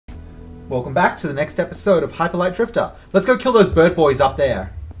Welcome back to the next episode of Hyperlight Drifter. Let's go kill those bird boys up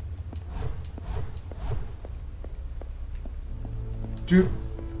there. Do.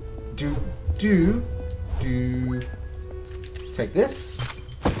 Take this.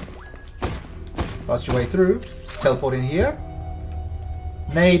 Bust your way through. Teleport in here.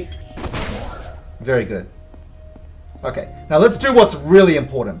 Nade. Very good. Okay, now let's do what's really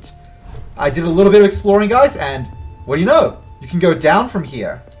important. I did a little bit of exploring, guys, and what do you know? You can go down from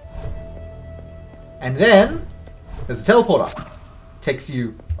here. And then, there's a teleporter. Takes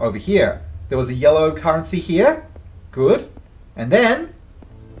you over here. There was a yellow currency here. Good. And then,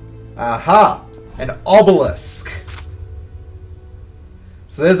 aha, an obelisk.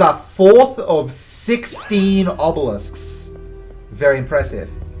 So there's our 4th of 16 obelisks. Very impressive.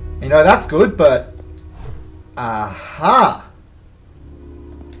 You know, that's good, but... aha!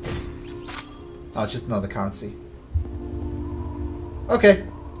 Oh, it's just another currency. Okay,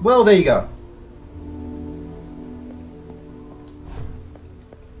 well, there you go.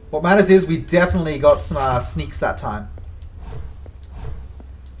 What matters is we definitely got some sneaks that time.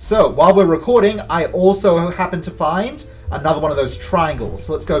 So, while we're recording, I also happened to find another one of those triangles.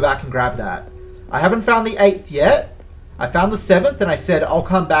 So let's go back and grab that. I haven't found the 8th yet. I found the 7th, and I said I'll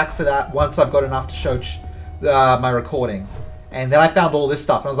come back for that once I've got enough to show my recording. And then I found all this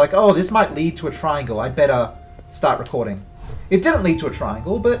stuff, and I was like, oh, this might lead to a triangle. I'd better start recording. It didn't lead to a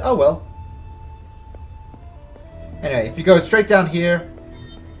triangle, but oh well. Anyway, if you go straight down here...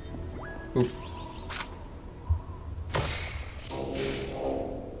 Oop.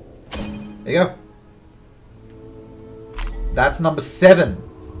 There you go. That's number 7.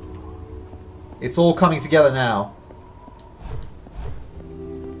 It's all coming together now.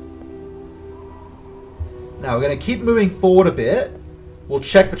 Now we're going to keep moving forward a bit. We'll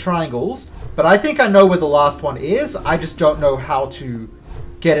check for triangles. But I think I know where the last one is. I just don't know how to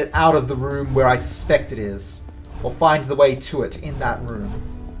get it out of the room where I suspect it is. Or find the way to it in that room.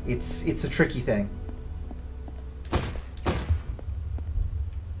 It's a tricky thing.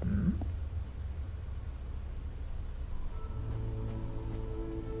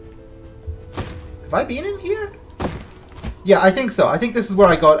 Have I been in here? Yeah, I think so. I think this is where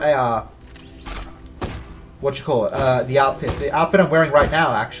I got a, what you call it? The outfit. The outfit I'm wearing right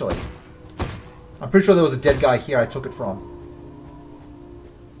now, actually. I'm pretty sure there was a dead guy here I took it from.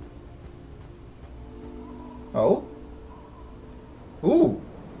 Oh? Ooh.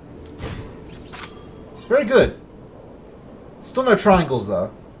 Very good. Still no triangles,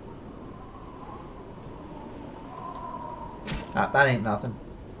 though. Ah, that ain't nothing.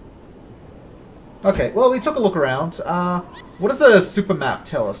 Okay, well, we took a look around. What does the super map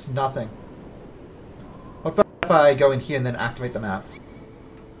tell us? Nothing. What if I go in here and then activate the map?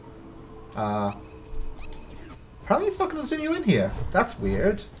 Apparently it's not going to zoom you in here. That's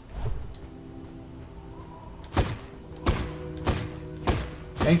weird.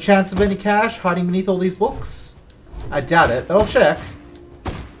 Any chance of any cash hiding beneath all these books? I doubt it, but I'll check.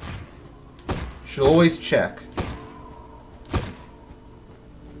 Should always check.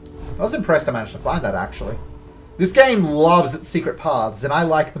 I was impressed I managed to find that, actually. This game loves its secret paths, and I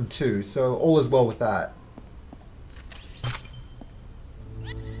like them too, so all is well with that.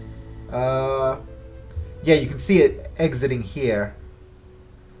 Yeah, you can see it exiting here.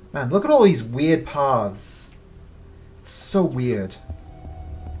 Man, look at all these weird paths. It's so weird.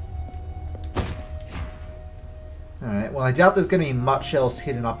 Alright, well, I doubt there's going to be much else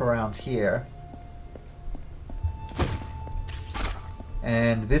hidden up around here.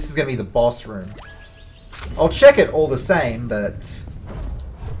 And this is going to be the boss room. I'll check it all the same, but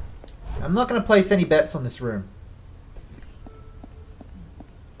I'm not going to place any bets on this room.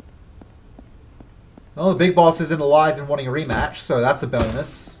 Well, the big boss isn't alive and wanting a rematch, so that's a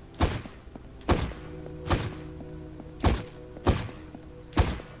bonus.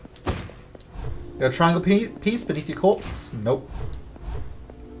 Got a triangle piece beneath your corpse? Nope.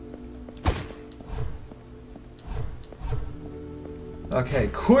 Okay,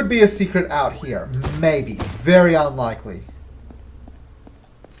 could be a secret out here. Maybe. Very unlikely.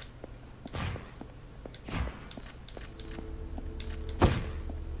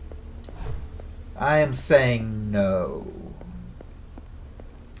 I am saying no.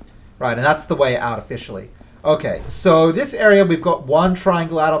 Right, and that's the way out officially. Okay, so this area we've got one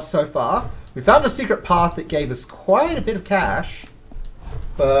triangle out of so far. We found a secret path that gave us quite a bit of cash.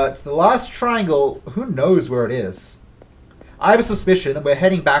 But the last triangle, who knows where it is? I have a suspicion that we're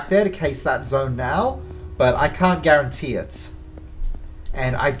heading back there to case that zone now, but I can't guarantee it.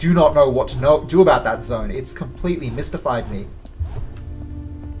 And I do not know what to do about that zone. It's completely mystified me.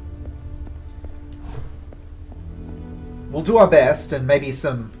 We'll do our best, and maybe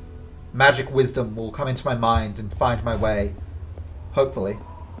some magic wisdom will come into my mind and find my way. Hopefully.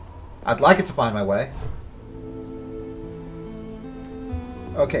 I'd like it to find my way.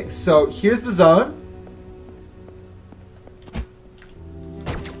 Okay, so here's the zone.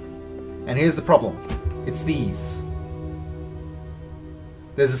 And here's the problem. It's these.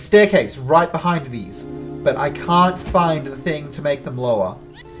 There's a staircase right behind these, but I can't find the thing to make them lower.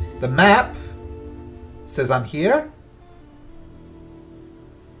 The map says I'm here,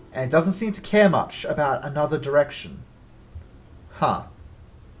 and it doesn't seem to care much about another direction. Huh.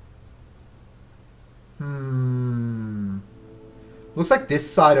 Looks like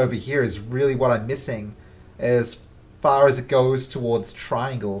this side over here is really what I'm missing as far as it goes towards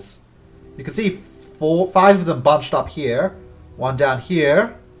triangles. You can see 5 of them bunched up here. One down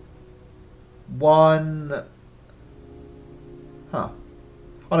here. One... Huh.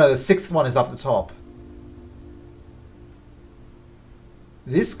 Oh no, the 6th one is up the top.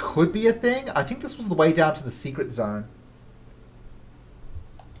 This could be a thing. I think this was the way down to the secret zone.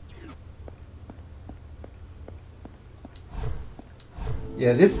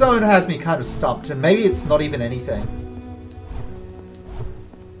 Yeah, this zone has me kind of stumped, and maybe it's not even anything.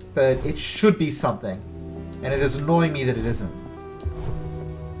 But it should be something. And it is annoying me that it isn't.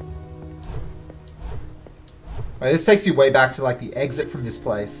 Right, this takes you way back to like the exit from this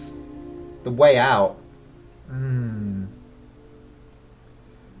place. The way out.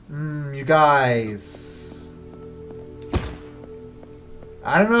 You guys.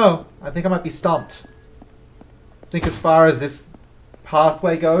 I don't know. I think I might be stumped. I think as far as this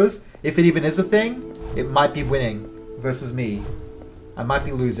pathway goes, if it even is a thing, it might be winning versus me. I might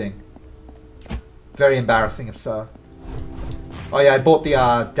be losing. Very embarrassing if so. Oh yeah, I bought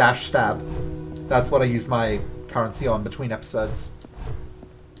the dash stab. That's what I used my currency on between episodes.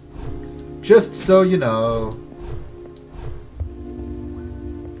 Just so you know.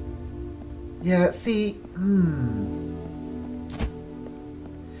 Yeah, see,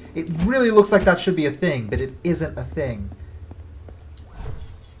 it really looks like that should be a thing, but it isn't a thing.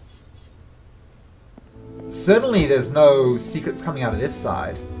 Certainly there's no secrets coming out of this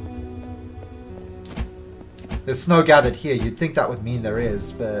side. There's snow gathered here. You'd think that would mean there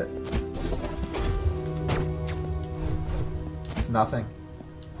is, but... it's nothing.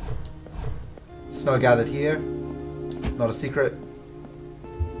 Snow gathered here. Not a secret.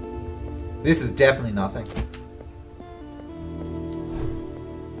 This is definitely nothing.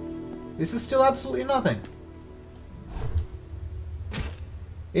 This is still absolutely nothing.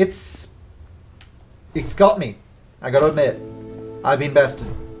 It's got me. I gotta admit. I've been bested.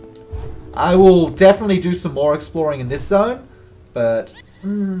 I will definitely do some more exploring in this zone, but...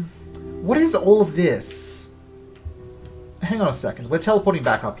 what is all of this? Hang on a second. We're teleporting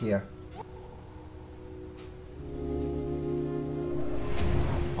back up here.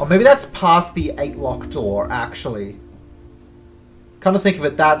 Oh, maybe that's past the 8-lock door, actually. Come to think of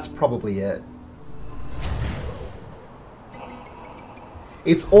it, that's probably it.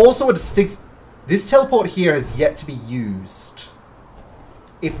 It's also a distinct... this teleport here has yet to be used.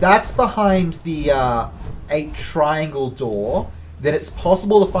 If that's behind the 8 triangle door, then it's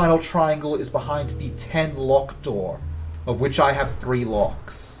possible the final triangle is behind the 10 lock door, of which I have 3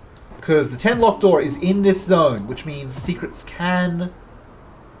 locks. Because the 10 lock door is in this zone, which means secrets can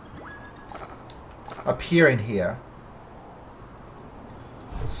appear in here.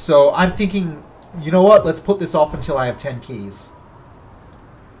 So I'm thinking, you know what? Let's put this off until I have 10 keys.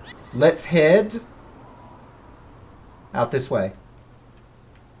 Let's head out this way.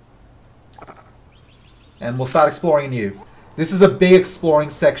 And we'll start exploring anew. This is a big exploring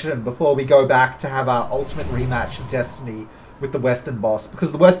section before we go back to have our ultimate rematch of Destiny with the Western boss.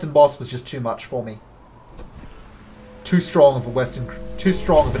 Because the Western boss was just too much for me. Too strong of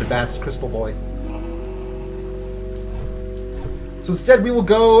an advanced crystal boy. So instead we will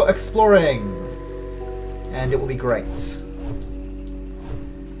go exploring. And it will be great.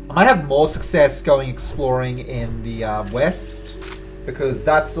 I might have more success going exploring in the west. Because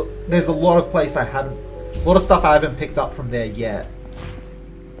there's a lot of stuff I haven't picked up from there yet.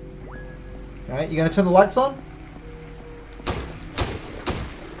 Alright, you gonna turn the lights on?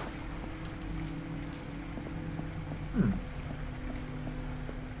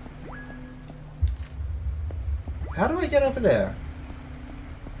 How do I get over there?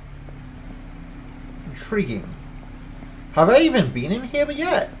 Intriguing. Have I even been in here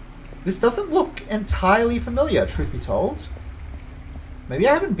yet? This doesn't look entirely familiar, truth be told. Maybe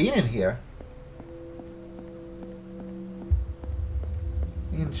I haven't been in here.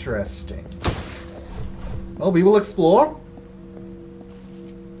 Interesting. Well, we will explore.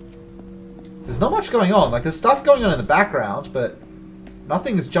 There's not much going on. Like, there's stuff going on in the background, but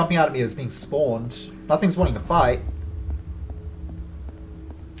Nothing's jumping out at me as being spawned. Nothing's wanting to fight.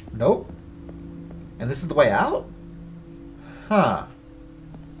 Nope. And this is the way out? Huh.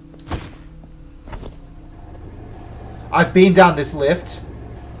 I've been down this lift.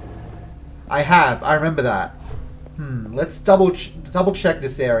 I have. I remember that. Let's double check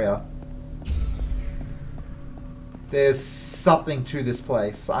this area. There's something to this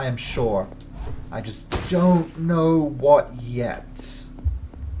place, I am sure. I just don't know what yet.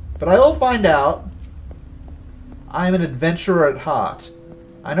 But I'll find out. I'm an adventurer at heart.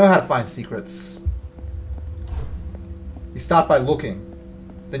 I know how to find secrets. You start by looking.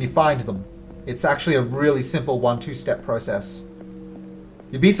 Then you find them. It's actually a really simple 1-2 step process.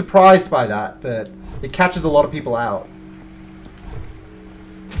 You'd be surprised by that, but it catches a lot of people out.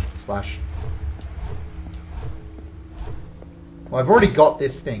 Splash. Well, I've already got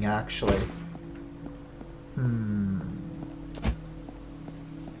this thing, actually.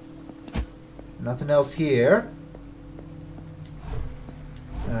 Nothing else here.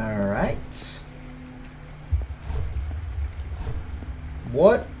 Alright.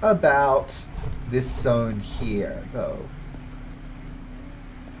 What about this zone here, though?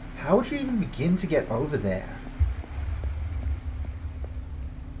 How would you even begin to get over there?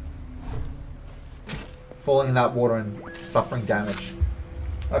 Falling in that water and suffering damage.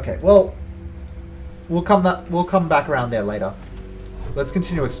 Okay, well, we'll come back around there later. Let's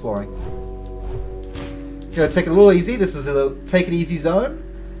continue exploring. Gonna take it a little easy. This is a take it easy zone,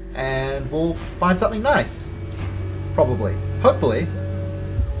 and we'll find something nice. Probably. Hopefully.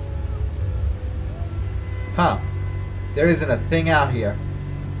 Huh. There isn't a thing out here.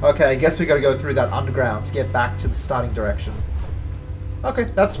 Okay, I guess we gotta go through that underground to get back to the starting direction. Okay,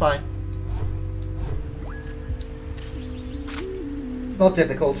 that's fine. It's not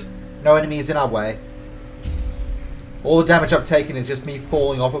difficult. No enemies in our way. All the damage I've taken is just me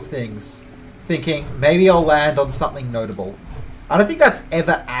falling off of things, thinking maybe I'll land on something notable. I don't think that's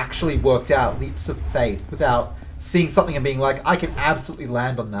ever actually worked out, leaps of faith, without seeing something and being like, I can absolutely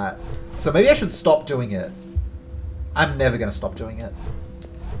land on that. So maybe I should stop doing it. I'm never going to stop doing it.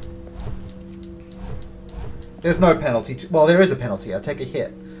 There's no penalty. Well, there is a penalty. I take a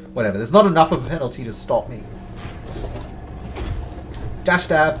hit. Whatever. There's not enough of a penalty to stop me. Dash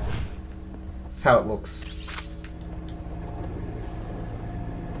dab. That's how it looks.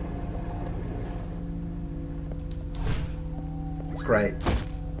 It's great.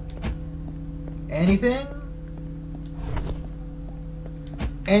 Anything?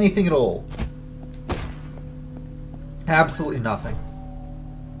 Anything at all? Absolutely nothing.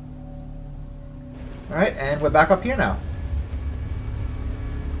 Alright, and we're back up here now.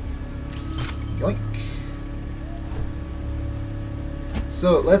 Yoink.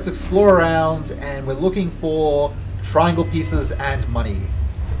 So let's explore around, and we're looking for triangle pieces and money.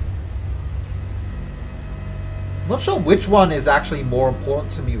 I'm not sure which one is actually more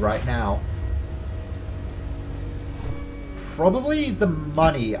important to me right now. Probably the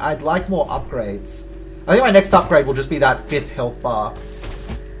money. I'd like more upgrades. I think my next upgrade will just be that 5th health bar.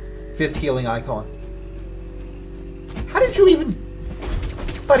 5th healing icon. How did you even...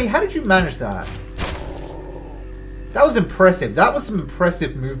 Buddy, how did you manage that? That was impressive. That was some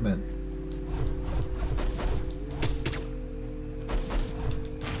impressive movement.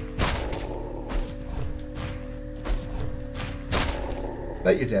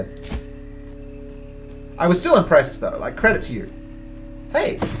 Bet you're dead. I was still impressed, though. Like, credit to you.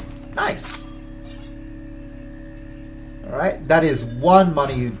 Hey, nice. Alright, that is 1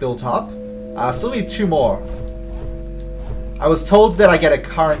 money built up. Still need 2 more. I was told that I get a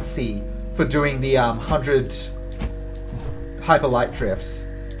currency for doing the 100 hyper light drifts.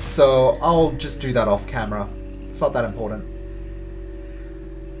 So I'll just do that off camera. It's not that important.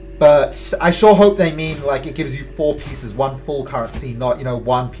 But I sure hope they mean, like, it gives you 4 pieces, 1 full currency, not, you know,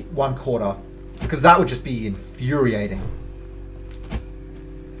 one quarter. Because that would just be infuriating.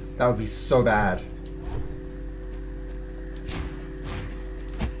 That would be so bad.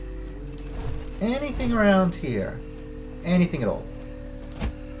 Anything around here? Anything at all?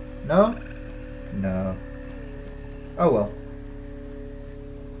 No? No. Oh well.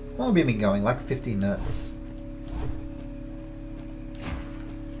 How long have we been going? Like 15 minutes.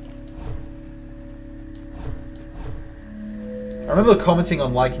 I remember commenting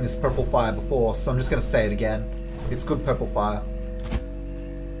on liking this purple fire before, so I'm just going to say it again. It's good purple fire.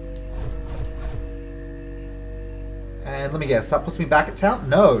 And let me guess, that puts me back at town?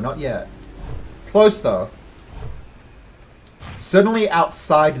 No, not yet. Close though. Certainly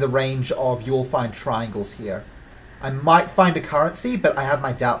outside the range of you'll find triangles here. I might find a currency, but I have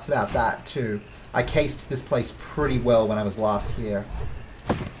my doubts about that too. I cased this place pretty well when I was last here.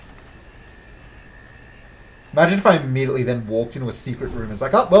 Imagine if I immediately then walked into a secret room and it's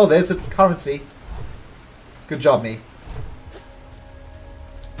like, oh, well, there's a currency. Good job, me.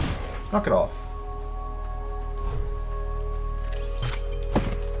 Knock it off.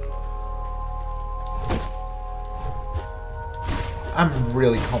 I'm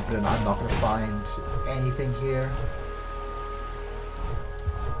really confident I'm not going to find anything here.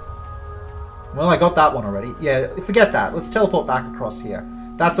 Well, I got that one already. Yeah, forget that. Let's teleport back across here.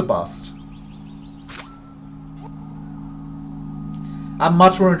 That's a bust. I'm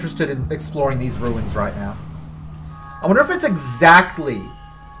much more interested in exploring these ruins right now. I wonder if it's exactly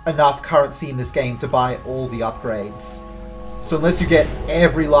enough currency in this game to buy all the upgrades. So unless you get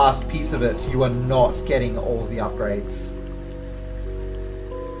every last piece of it, you are not getting all of the upgrades.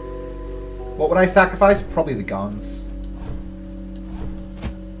 What would I sacrifice? Probably the guns.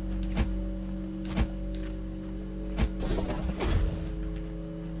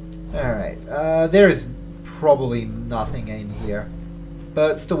 Alright, there is probably nothing in here.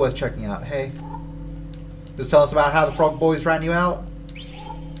 But still worth checking out. Hey. Just tell us about how the frog boys ran you out?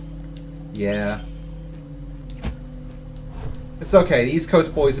 Yeah. It's okay, the East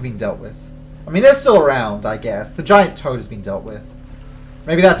Coast boys have been dealt with. I mean, they're still around, I guess. The giant toad has been dealt with.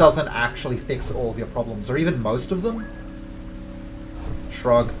 Maybe that doesn't actually fix all of your problems, or even most of them?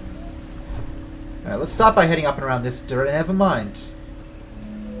 Shrug. Alright, let's start by heading up and around this direction. Never mind.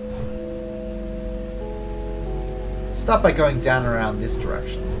 Start by going down and around this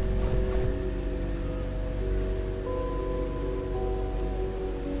direction.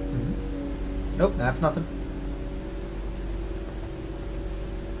 Nope, that's nothing.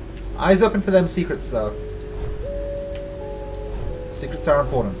 Eyes open for them secrets, though. Secrets are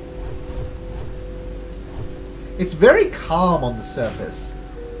important. It's very calm on the surface.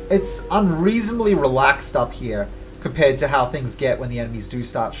 It's unreasonably relaxed up here compared to how things get when the enemies do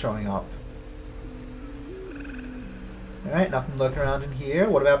start showing up. Alright, nothing lurking around in here.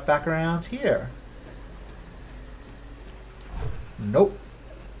 What about back around here? Nope.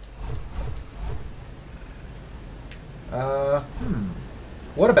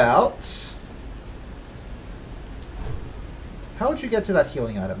 What about... How would you get to that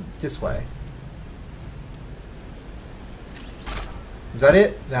healing item? This way. Is that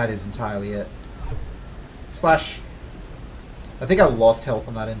it? That is entirely it. Splash. I think I lost health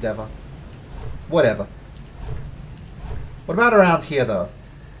on that endeavor. Whatever. What about around here, though?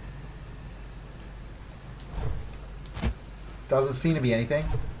 Doesn't seem to be anything.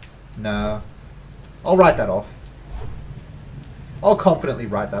 No. I'll write that off. I'll confidently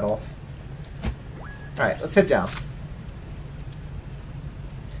write that off. Alright, let's head down.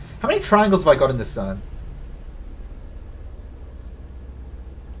 How many triangles have I got in this zone?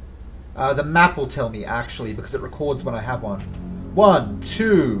 The map will tell me, actually, because it records when I have one. 1,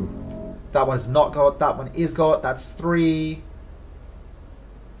 2. That one is not got. That one is got. That's 3.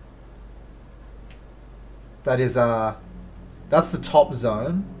 That is, that's the top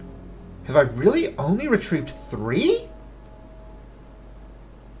zone. Have I really only retrieved 3?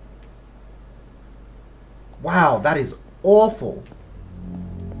 Wow, that is awful.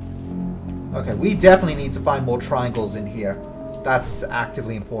 Okay, we definitely need to find more triangles in here. That's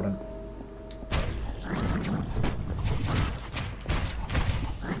actively important.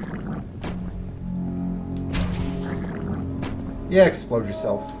 Yeah, explode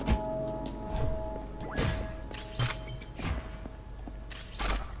yourself.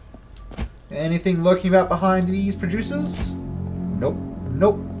 Anything lurking about behind these producers? Nope.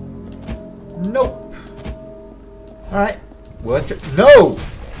 Nope. Nope. Alright. Worth it. No!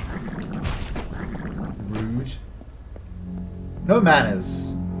 Rude. No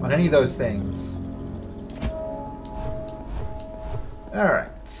manners on any of those things. Alright.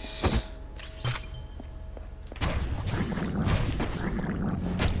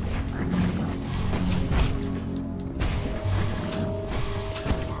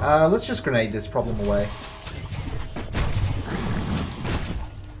 Let's just grenade this problem away.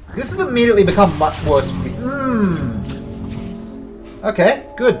 This has immediately become much worse for me. Okay,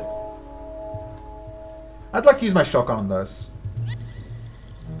 good. I'd like to use my shotgun on those.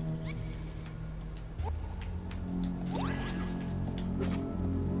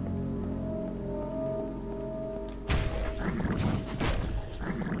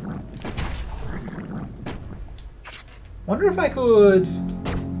 Wonder if I could...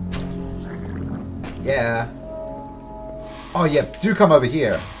 Yeah. Oh, yeah, do come over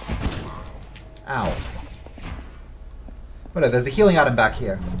here. Ow. Whatever, there's a healing item back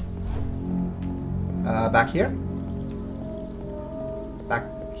here. Back here? Back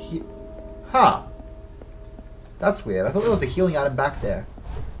here? Huh. That's weird. I thought there was a healing item back there.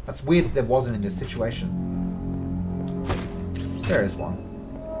 That's weird that there wasn't in this situation. There is one.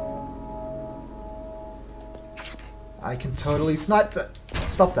 I can totally snipe that.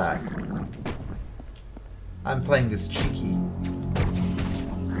 Stop that. I'm playing this cheeky.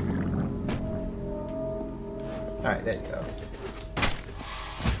 Alright, there you go.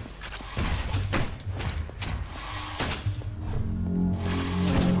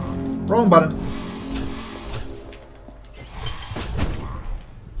 Wrong button.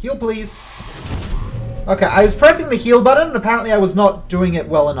 Heal, please. Okay, I was pressing the heal button, and apparently I was not doing it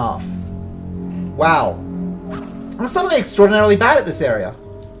well enough. Wow. I'm suddenly extraordinarily bad at this area.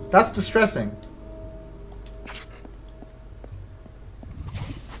 That's distressing.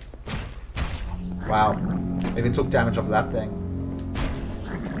 Wow. I even took damage off of that thing.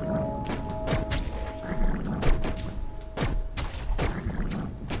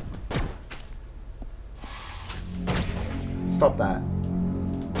 Stop that.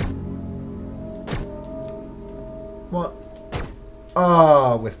 What?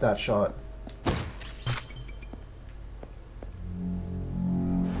 Oh, with that shot.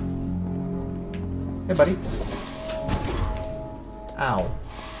 Hey, buddy. Ow.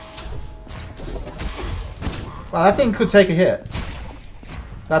 Wow, that thing could take a hit.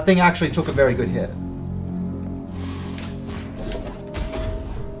 That thing actually took a very good hit.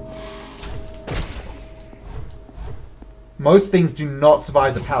 Most things do not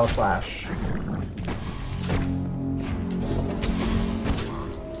survive the power slash.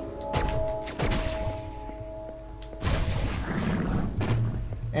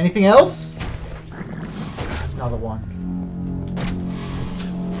 Anything else? Another one.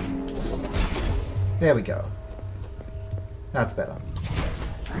 There we go. That's better.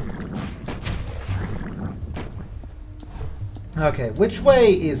 Okay, which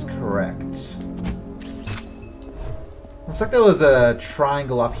way is correct? Looks like there was a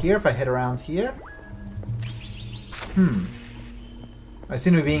triangle up here if I head around here. I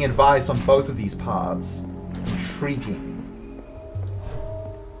seem to be being advised on both of these paths. Intriguing.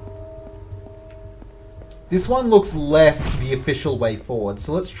 This one looks less the official way forward,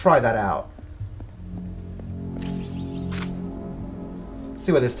 so let's try that out. Let's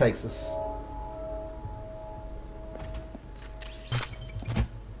see where this takes us.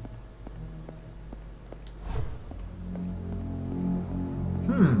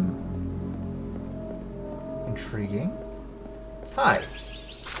 Intriguing. Hi.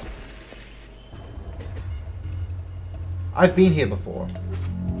 I've been here before.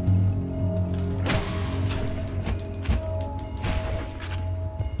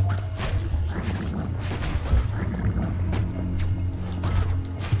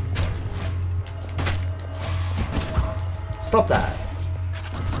 Stop that.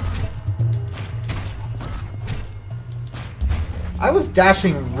 I was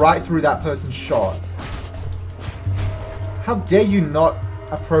dashing right through that person's shot. How dare you not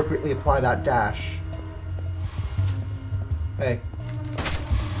appropriately apply that dash? Hey.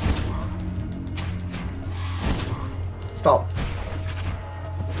 Stop.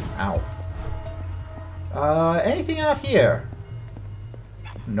 Ow. Anything out here?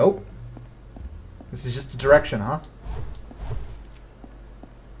 Nope. This is just a direction, huh?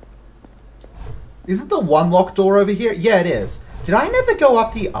 Isn't the one locked door over here? Yeah, it is. Did I never go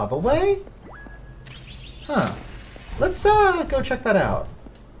up the other way? Huh. Let's go check that out.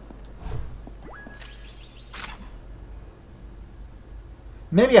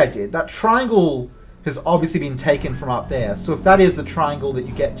 Maybe I did. That triangle has obviously been taken from up there. So if that is the triangle that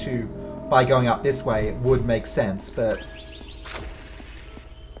you get to by going up this way, it would make sense, but...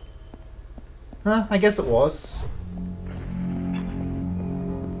 Huh, I guess it was.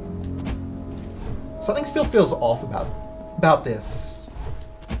 Something still feels off about this.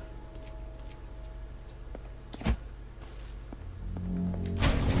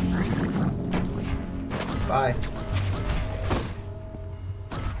 Bye.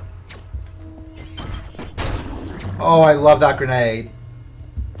 Oh, I love that grenade.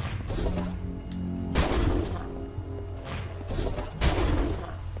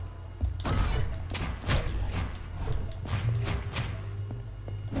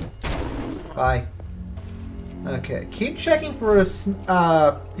 Bye. Okay, keep checking for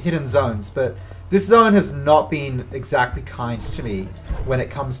hidden zones, but this zone has not been exactly kind to me when it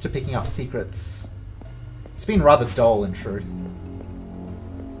comes to picking up secrets. It's been rather dull, in truth.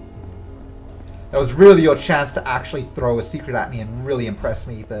 That was really your chance to actually throw a secret at me and really impress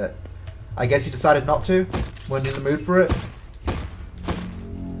me, but I guess you decided not to? Weren't in the mood for it?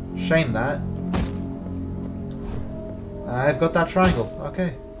 Shame that. I've got that triangle.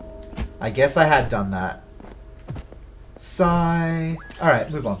 Okay. I guess I had done that. Sigh.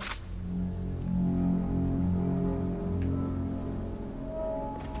 Alright, move on.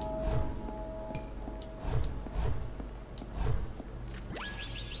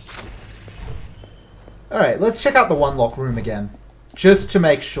 Alright, let's check out the one lock room again. Just to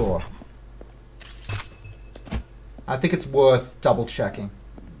make sure. I think it's worth double checking.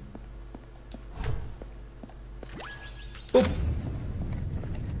 Oop.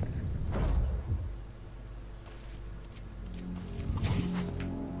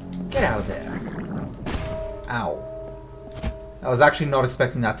 Get out of there. Ow. I was actually not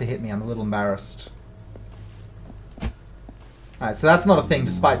expecting that to hit me. I'm a little embarrassed. Alright, so that's not a thing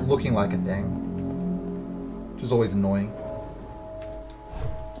despite looking like a thing. Which is always annoying.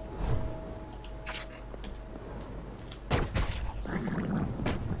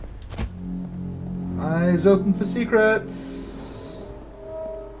 Eyes open for secrets.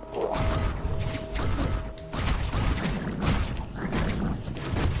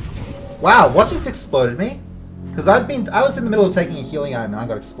 Wow, what just exploded me? Because I was in the middle of taking a healing item and I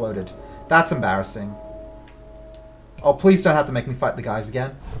got exploded. That's embarrassing. Oh, please don't have to make me fight the guys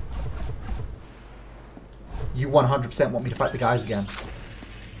again. You 100% want me to fight the guys again.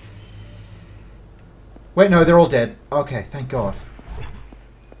 Wait, no, they're all dead. Okay, thank God.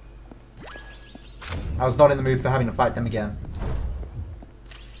 I was not in the mood for having to fight them again.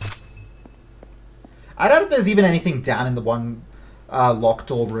 I doubt if there's even anything down in the one locked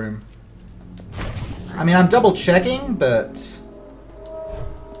door room. I mean, I'm double checking, but this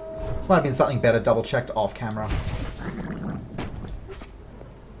might have been something better double checked off camera.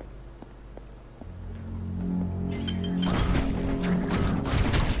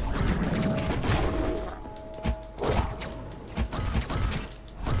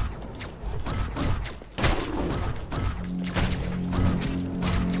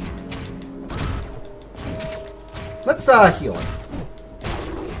 Let's heal him.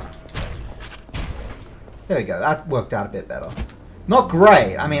 There we go. That worked out a bit better. Not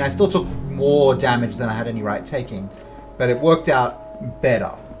great. I mean, I still took more damage than I had any right taking, but it worked out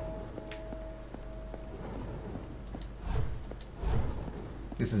better.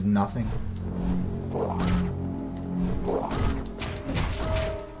 This is nothing.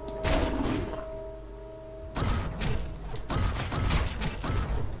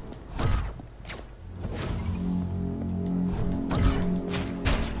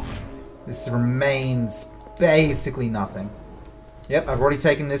 This remains basically nothing. Yep, I've already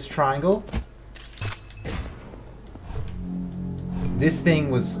taken this triangle. This thing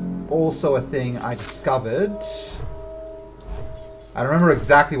was also a thing I discovered. I don't remember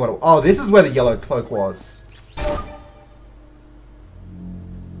exactly what it was. Oh, this is where the yellow cloak was.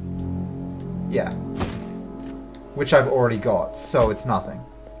 Yeah. Which I've already got, so it's nothing.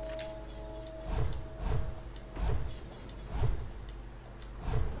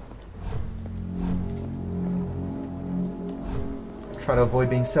 Try to avoid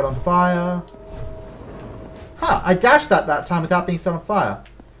being set on fire. Huh, I dashed that time without being set on fire.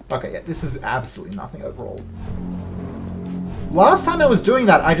 Okay, yeah, this is absolutely nothing overall. Last time I was doing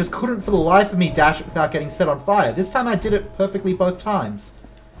that, I just couldn't for the life of me dash it without getting set on fire. This time I did it perfectly both times.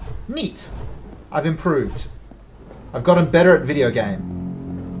 Neat. I've improved. I've gotten better at video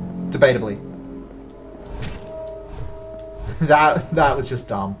game. Debatably. That was just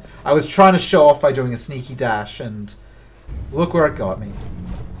dumb. I was trying to show off by doing a sneaky dash and look where it got me.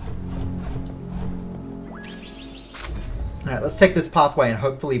 Alright, let's take this pathway and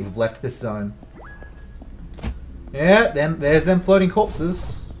hopefully we've left this zone. Yeah, there's them floating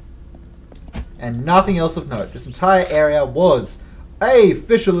corpses. And nothing else of note. This entire area was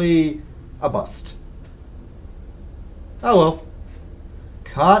officially a bust. Oh well.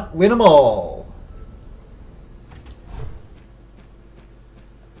 Can't win them all.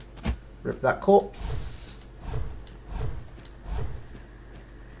 Rip that corpse.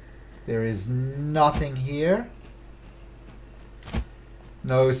 There is nothing here.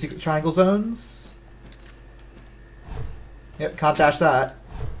 No secret triangle zones. Yep, can't dash that.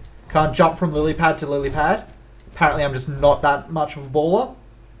 Can't jump from lily pad to lily pad. Apparently I'm just not that much of a baller.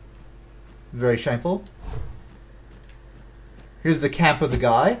 Very shameful. Here's the camp of the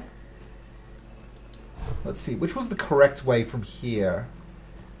guy. Let's see, which was the correct way from here?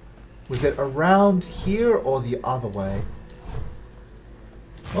 Was it around here or the other way?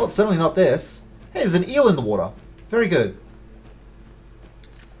 Well, it's certainly not this. Hey, there's an eel in the water. Very good.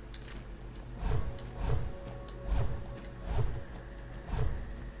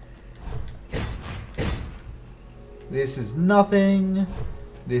 This is nothing.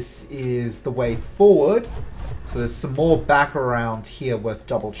 This is the way forward. So there's some more back around here worth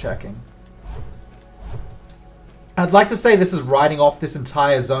double checking. I'd like to say this is writing off this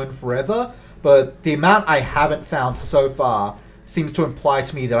entire zone forever, but the amount I haven't found so far seems to imply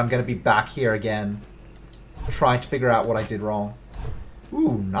to me that I'm going to be back here again, trying to figure out what I did wrong.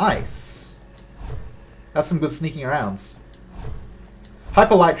 Ooh, nice. That's some good sneaking arounds.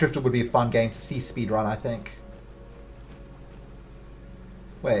 Hyper Light Drifter would be a fun game to see speedrun, I think.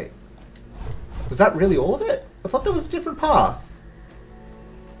 Wait. Was that really all of it? I thought there was a different path.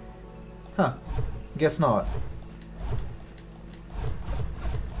 Huh. Guess not.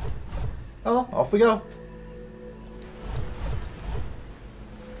 Oh, off we go.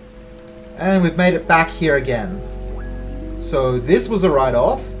 And we've made it back here again. So this was a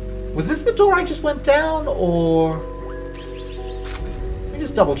write-off. Was this the door I just went down, or... Let me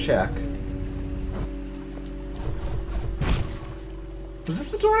just double check. Was this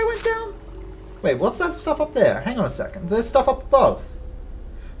the door I went down? Wait, what's that stuff up there? Hang on a second. There's stuff up above.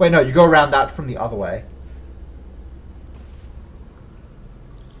 Wait, no, you go around that from the other way.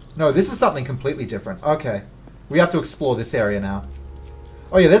 No, this is something completely different. Okay. We have to explore this area now.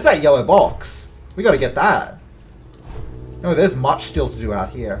 Oh yeah, there's that yellow box. We gotta get that. No, there's much still to do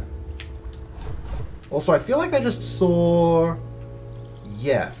out here. Also, I feel like I just saw...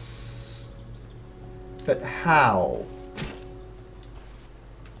 Yes. But how?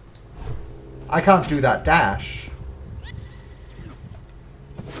 I can't do that dash.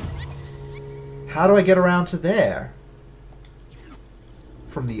 How do I get around to there?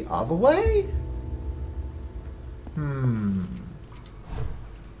 From the other way?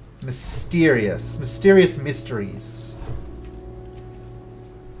 Mysterious. Mysterious mysteries.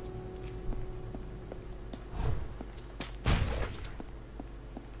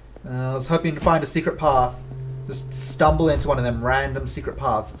 I was hoping to find a secret path. Just stumble into one of them random secret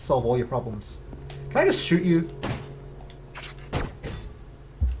paths that solve all your problems. Can I just shoot you?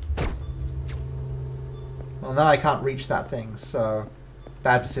 Well, now I can't reach that thing, so...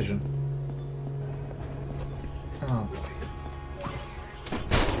 Bad decision. Oh,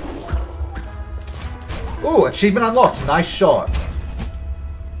 boy. Ooh, achievement unlocked. Nice shot.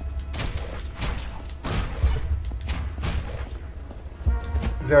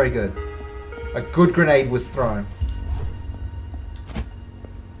 Very good. A good grenade was thrown.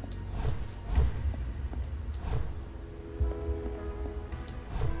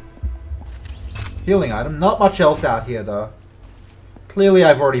 Healing item. Not much else out here, though. Clearly,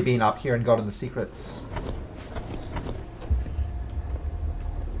 I've already been up here and gotten the secrets.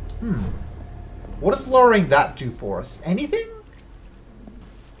 What does lowering that do for us? Anything?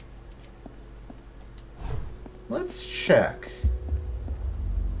 Let's check.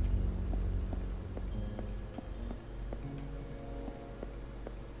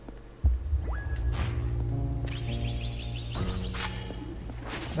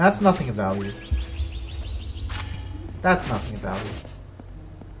 That's nothing of value. That's nothing of value.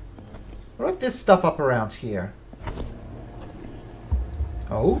 What about this stuff up around here?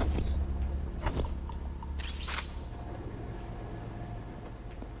 Oh?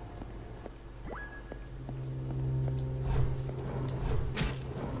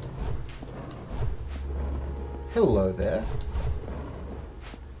 Hello there.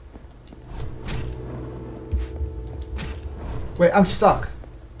 Wait, I'm stuck.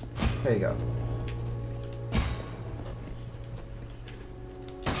 There you go.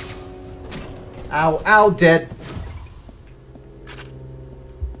 Ow, ow, dead.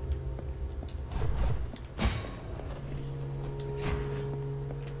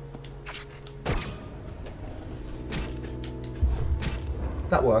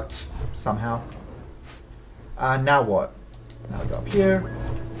 That worked, somehow. Now what? Now we go up here.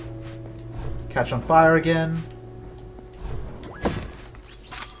 Catch on fire again.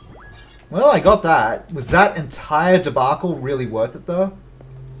 Well, I got that. Was that entire debacle really worth it, though?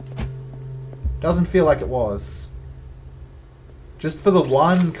 Doesn't feel like it was. Just for the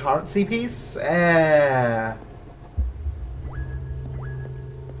one currency piece? I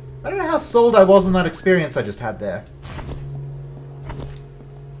don't know how sold I was on that experience I just had there.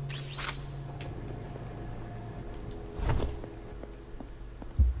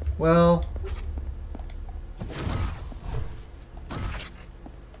 Well...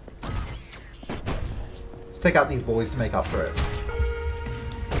 let's take out these boys to make up for it.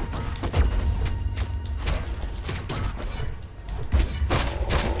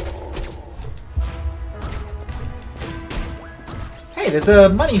 Hey,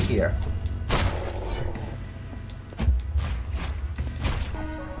 there's money here.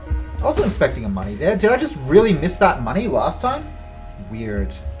 I wasn't expecting a money there. Did I just really miss that money last time?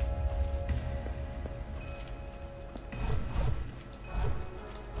 Weird.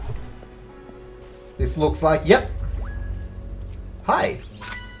 This looks like... Yep. Hi.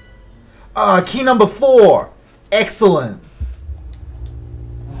 Key number 4. Excellent.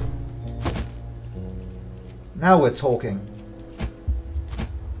 Now we're talking.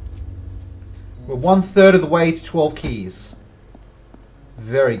 We're 1/3 of the way to 12 keys.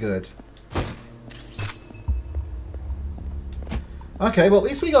 Very good. Okay, well at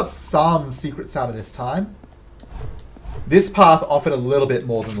least we got some secrets out of this time. This path offered a little bit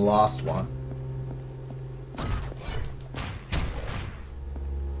more than the last one.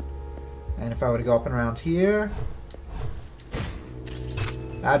 And if I were to go up and around here,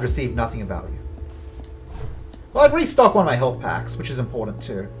 I'd receive nothing of value. Well, I'd restock one of my health packs, which is important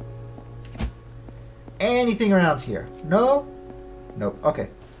too. Anything around here? No? Nope. Okay.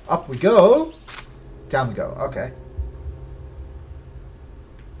 Up we go. Down we go. Okay.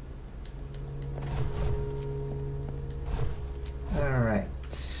 Alright.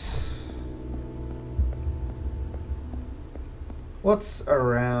 What's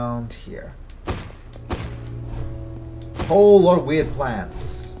around here? Whole lot of weird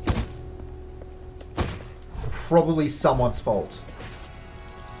plants. Probably someone's fault.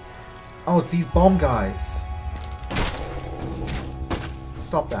 Oh, it's these bomb guys.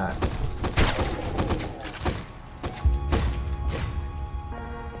 Stop that.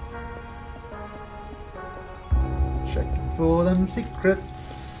 Checking for them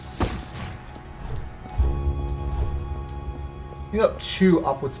secrets. We got 2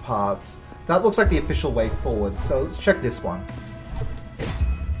 upwards paths. That looks like the official way forward, so let's check this one.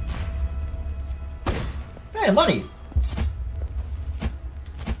 Hey, money!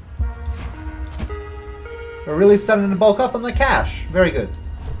 We're really starting to bulk up on the cash. Very good.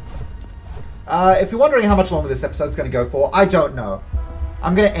 If you're wondering how much longer this episode's going to go for, I don't know.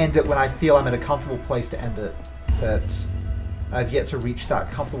 I'm going to end it when I feel I'm in a comfortable place to end it. But I've yet to reach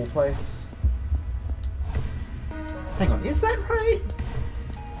that comfortable place. Hang on, is that right?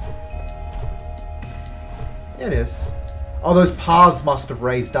 Yeah, it is. Oh, those paths must have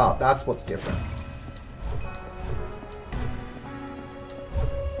raised up. That's what's different.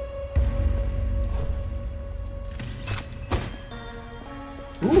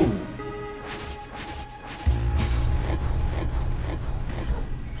 Ooh.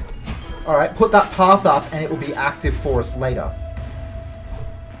 Alright, put that path up and it will be active for us later.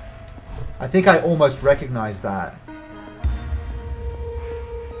 I think I almost recognize that.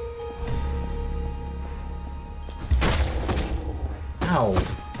 Ow.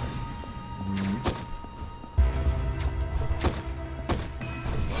 Rude.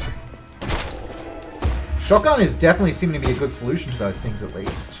 Shotgun is definitely seeming to be a good solution to those things, at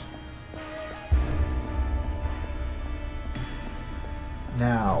least.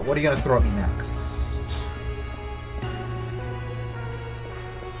 Now, what are you going to throw at me next?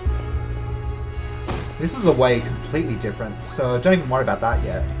 This is a way completely different, so don't even worry about that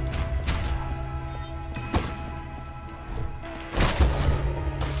yet.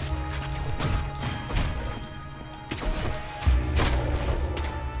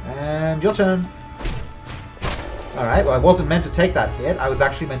 And your turn. Alright, well I wasn't meant to take that hit. I was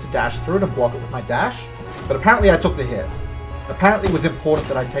actually meant to dash through it and block it with my dash. But apparently I took the hit. Apparently it was important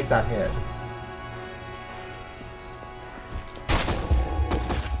that I take that hit.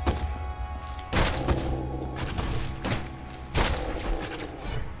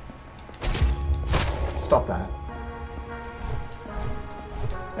 Stop that.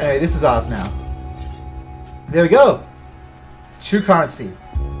 Anyway, this is ours now. There we go. 2 currency.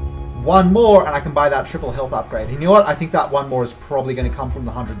 1 more and I can buy that triple health upgrade. And you know what? I think that 1 more is probably going to come from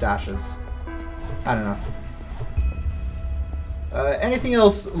the 100 dashes. I don't know. Anything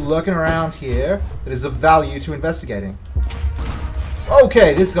else lurking around here that is of value to investigating?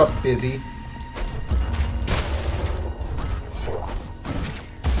 Okay, this got busy.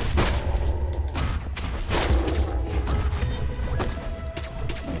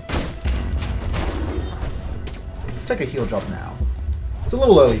 Let's take a heal job now. It's a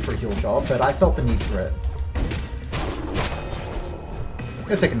little early for a heal job, but I felt the need for it. I'm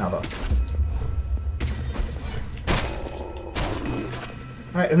gonna take another.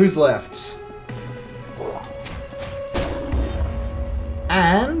 Alright, who's left?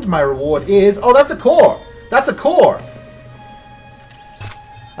 And my reward is... Oh, that's a core! That's a core!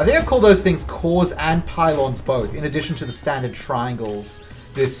 I think I've called those things cores and pylons both, in addition to the standard triangles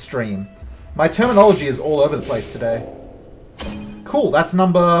this stream. My terminology is all over the place today. Cool, that's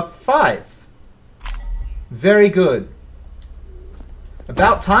number 5. Very good.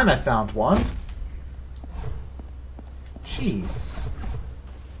 About time I found one. Jeez.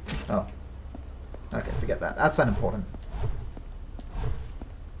 Oh. Okay, forget that. That's unimportant.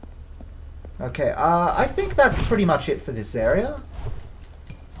 Okay, I think that's pretty much it for this area.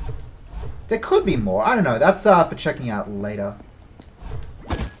 There could be more. I don't know. That's for checking out later.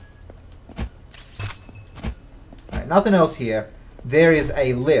 Alright, nothing else here. there is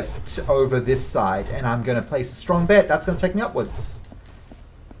a lift over this side, and I'm going to place a strong bet that's going to take me upwards.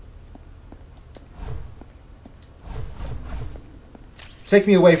 Take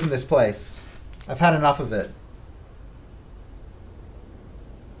me away from this place. I've had enough of it.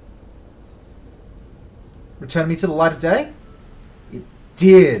 Return me to the light of day? It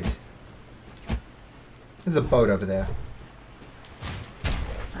did. There's a boat over there.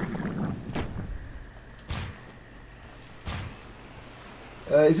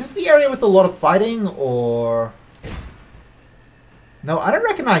 Is this the area with a lot of fighting, or... No, I don't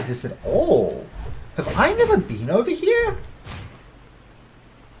recognize this at all. Have I never been over here?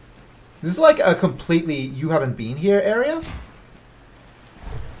 This is like a completely you haven't been here area.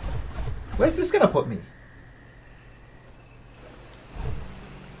 Where's this gonna put me?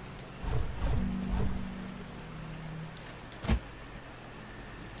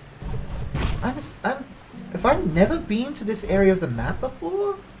 Have I never been to this area of the map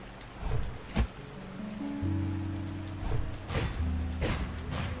before?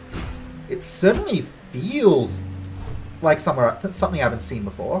 It certainly feels like something I haven't seen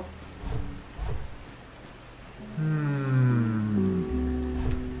before.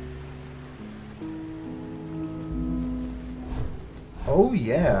 Oh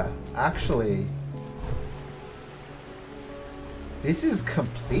yeah, actually. This is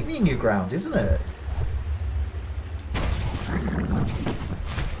completely new ground, isn't it?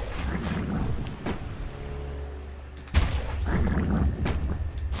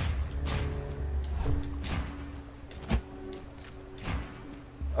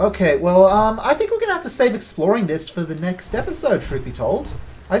 Okay, well, I think we're going to have to save exploring this for the next episode, truth be told.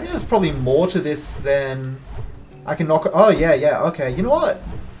 I think there's probably more to this than I can knock... Oh, yeah, okay. You know what?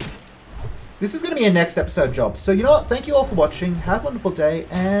 This is going to be a next episode job. So, you know what? Thank you all for watching. Have a wonderful day,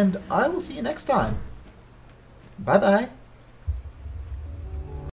 and I will see you next time. Bye-bye.